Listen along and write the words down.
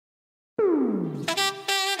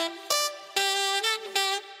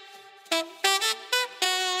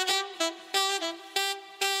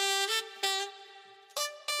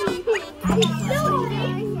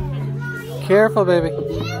Careful, baby.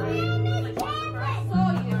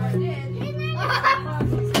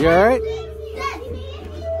 You alright?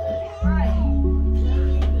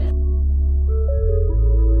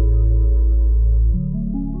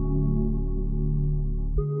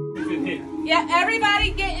 Yeah,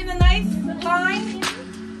 everybody get in a nice line.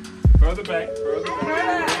 Further back, further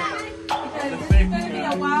back. Because this is going to be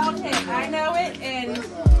a wild hit. I know it, and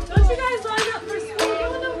don't you guys line up for school? You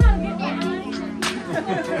don't know how to get behind.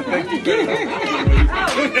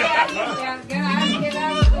 Get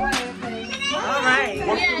out of the way. All right.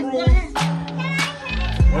 What's the rules?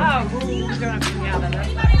 Oh, rules.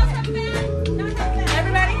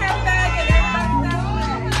 Everybody have a bag, everybody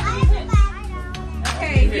have a bag.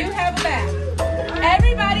 Okay, you have a bag.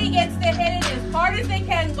 Everybody gets to hit it as hard as they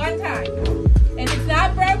can one time. If it's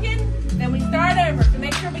not broken, then we start over to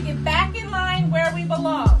make sure we get back in line where we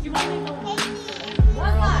belong. You want me to go?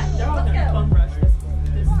 One line. Let's go.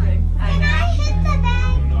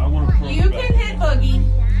 You can hit Boogie.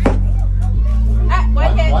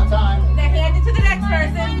 One hit. One time. Now hand it to the next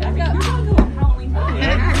person. Let's go.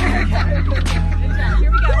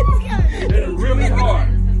 Here we go. Hit it really hard.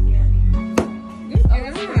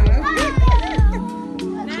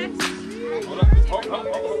 Next. Hold up. Hold up.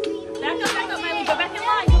 Back up, Miley. Go back in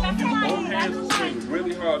line. Go back in line. Both hands are swinging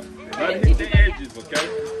really hard. Not hit the edges, okay?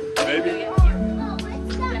 Baby.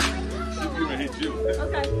 She's gonna hit you.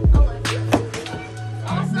 Okay.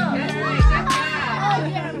 Awesome.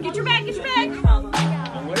 Get your bag. Get your bag.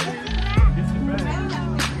 Don't wait. Get your bag.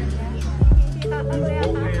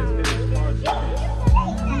 Both hands hit it as hard as you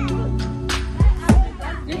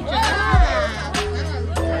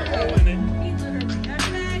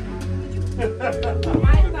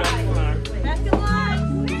Back in line.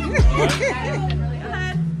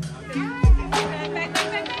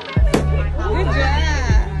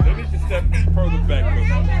 Let me just step further back.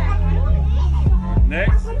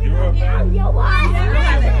 Next, you're up back.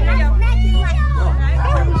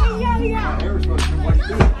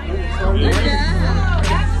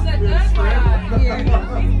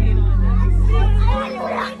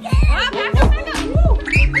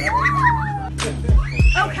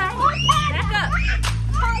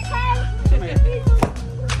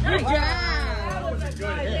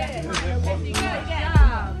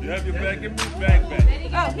 You have your back and move back.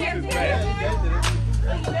 Oh, here's the bag.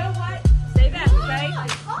 You know what? Say that, okay?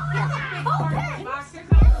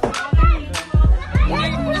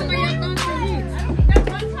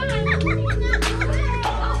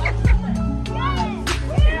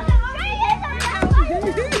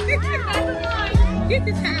 Get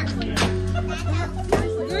this hat.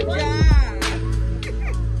 Good job.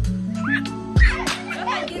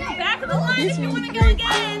 Get the back of the line if you want to go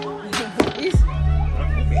again.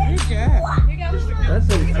 Good job. That's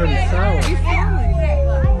pretty solid.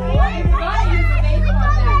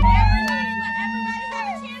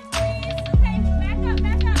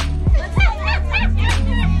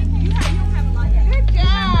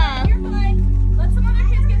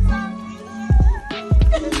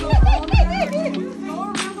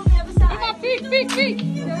 Beep.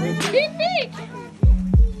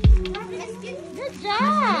 Good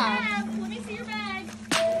job. Let me see your bag.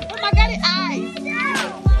 Oh my God, it's eyes.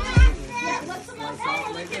 Let someone else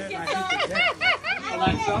all the kids get some.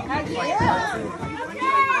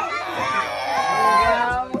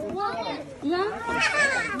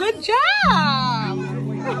 Good job.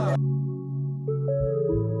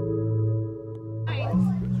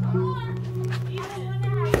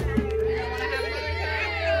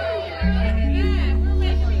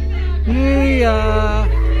 Yeah.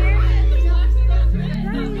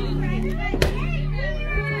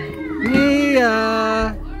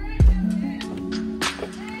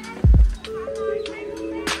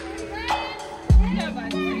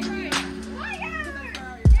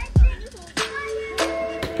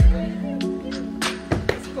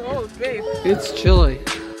 It's chilly.